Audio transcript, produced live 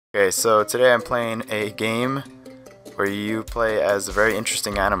Okay, so today I'm playing a game where you play as a very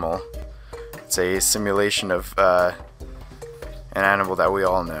interesting animal. It's a simulation of an animal that we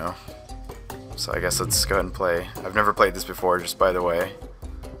all know. So I guess let's go ahead and play. I've never played this before, just by the way.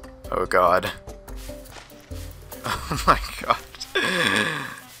 Oh god. Oh my god.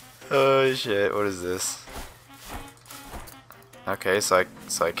 Oh shit, what is this? Okay, so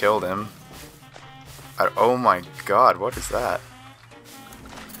I killed him. Oh my god, what is that?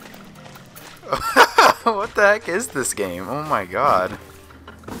 What the heck is this game? Oh my god.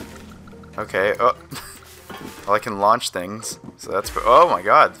 Okay, oh. Well, I can launch things. So that's... Oh my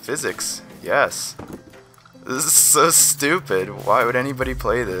god, physics. Yes. This is so stupid. Why would anybody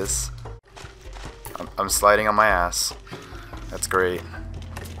play this? I'm sliding on my ass. That's great.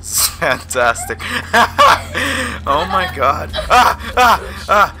 This is fantastic. Oh my god.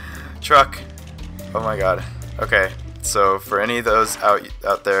 Truck. Oh my god. Okay, so for any of those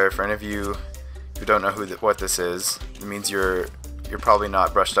out there, for any of you who don't know what this is, it means you're probably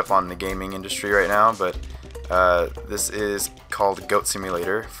not brushed up on the gaming industry right now, but this is called Goat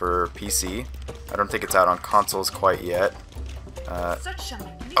Simulator for PC. I don't think it's out on consoles quite yet.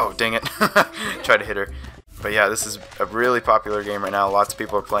 Oh, dang it. Tried to hit her. But yeah, this is a really popular game right now. Lots of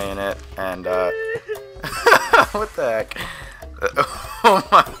people are playing it, and what the heck? Oh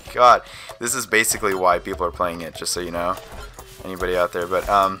my god. This is basically why people are playing it, just so you know. Anybody out there, but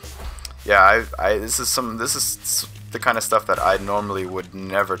yeah, this is the kind of stuff that I normally would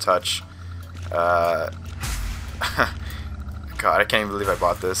never touch. God, I can't even believe I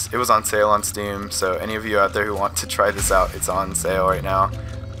bought this. It was on sale on Steam, so any of you out there who want to try this out, it's on sale right now.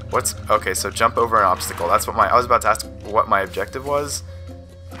 Okay, so jump over an obstacle. That's what I was about to ask what my objective was.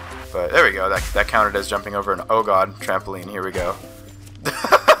 But there we go, that counted as jumping over an, oh god, trampoline, here we go.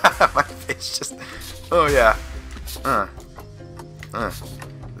 My face just, oh yeah.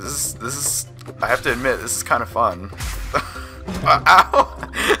 This is, I have to admit, this is kind of fun. Ow!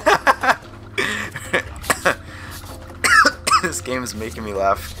 This game is making me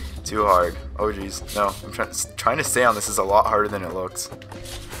laugh too hard. Oh jeez, no, I'm trying to stay on this is a lot harder than it looks.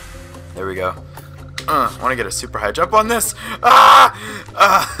 There we go. I want to get a super high jump on this. Oh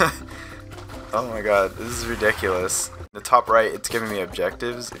my god, this is ridiculous. The top right, it's giving me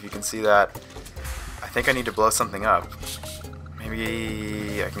objectives. If you can see that, I think I need to blow something up.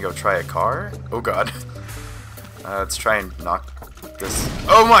 Maybe I can go try a car? Oh god. Let's try and knock this.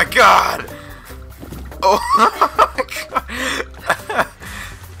 Oh my god! Oh my god!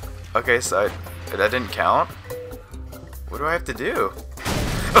 Okay, so that didn't count. What do I have to do?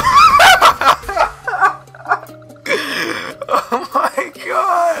 Oh my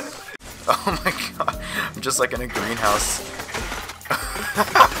god! Oh my god! I'm just like in a greenhouse.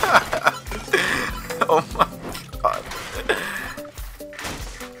 Oh my god!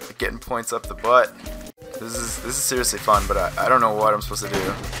 Getting points up the butt. This is seriously fun, but I don't know what I'm supposed to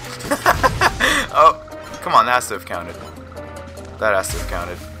do. Oh, come on! That has to have counted. That has to have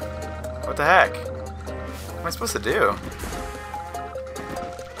counted. What the heck? What am I supposed to do?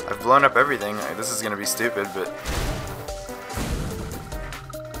 I've blown up everything. This is gonna be stupid, but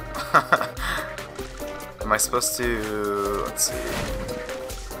am I supposed to? Let's see.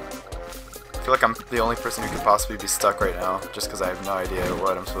 I feel like I'm the only person who could possibly be stuck right now, just because I have no idea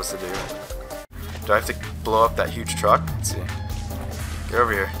what I'm supposed to do. Do I have to blow up that huge truck? Let's see. Get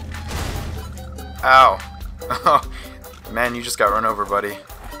over here. Ow! Oh, man, you just got run over, buddy.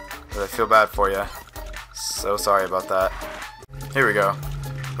 But I feel bad for you. So sorry about that. Here we go.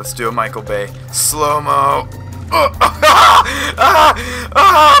 Let's do a Michael Bay slow-mo. Oh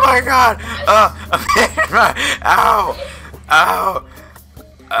my god! Ow! Ow!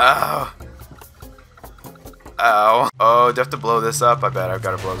 Ow! Ow! Oh, do I have to blow this up? I bet I've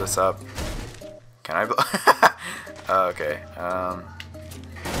got to blow this up. Can I blow? Okay.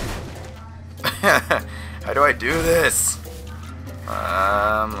 How do I do this?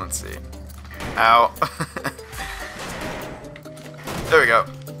 Let's see. Ow! There we go.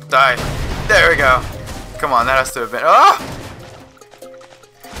 Die. There we go. Come on, that has to have been. Oh!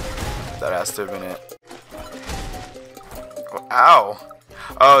 That has to have been it. Oh, ow!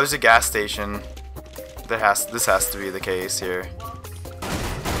 Oh, there's a gas station. This has to be the case here.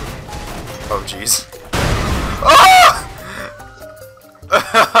 Oh, jeez. Oh!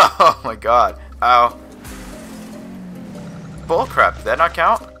 Oh my god. Ow. Bullcrap. Did that not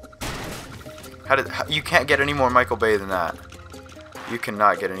count? You can't get any more Michael Bay than that. You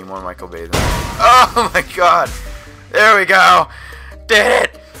cannot get any more Michael Bay than that. Oh my god! There we go! Did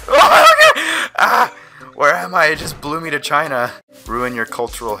it! Oh my god! Ah! Where am I? It just blew me to China. Ruin your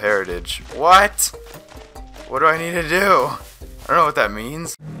cultural heritage. What? What do I need to do? I don't know what that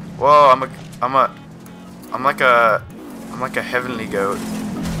means. Whoa, I'm like a heavenly goat.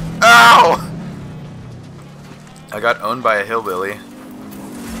 Ow! I got owned by a hillbilly.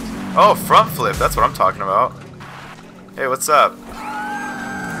 Oh, front flip, that's what I'm talking about. Hey, what's up?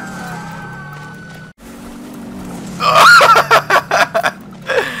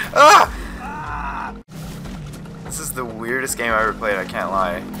 This is the weirdest game I ever played, I can't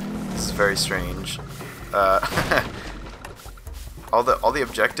lie. This is very strange. All the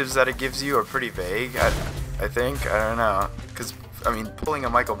objectives that it gives you are pretty vague, I think. I don't know. Because, I mean, pulling a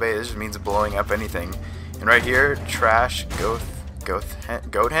Michael Bay, this just means blowing up anything. And right here, trash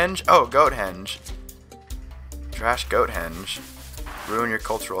Goathenge? Oh, Goathenge. Trash Goathenge. Ruin your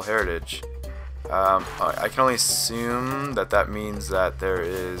cultural heritage. I can only assume that that means that there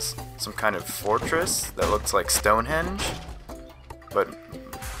is some kind of fortress that looks like Stonehenge, but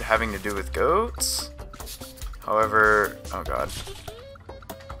having to do with goats. However, oh god,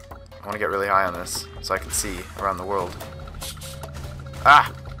 I want to get really high on this so I can see around the world.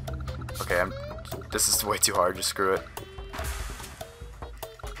 Ah! Okay, this is way too hard, just screw it.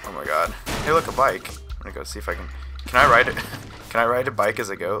 Oh my god. Hey, look, a bike. I'm gonna go see if I can I ride it? Can I ride a bike as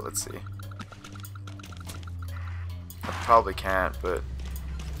a goat? Let's see. I probably can't, but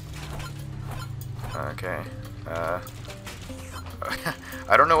okay.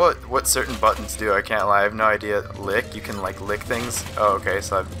 I don't know what certain buttons do. I can't lie. I have no idea. Lick. You can like lick things. Oh, okay.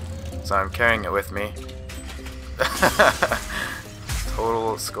 So I'm carrying it with me.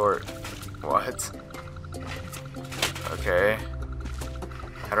 Total escort. What? Okay.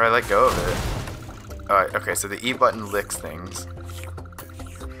 How do I let go of it? Alright, okay, so the E button licks things.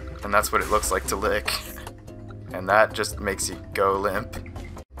 And that's what it looks like to lick. And that just makes you go limp.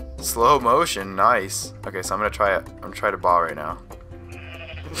 Slow motion, nice. Okay, so I'm gonna try it. I'm gonna try to ball right now.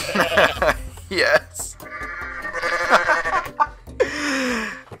 Yes!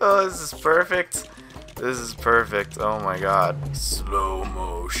 Oh, this is perfect. This is perfect. Oh my god. Slow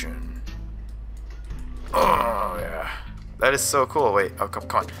motion. Oh yeah. That is so cool. Wait, oh come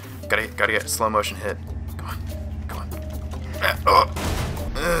on. Gotta get slow motion hit. Come on. Oh.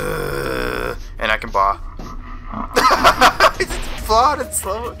 And I can baw. It's bawed in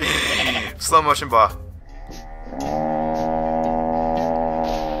slow motion baw.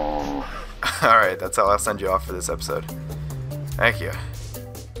 Alright, that's how I'll send you off for this episode. Thank you.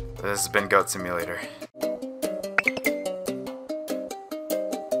 This has been Goat Simulator.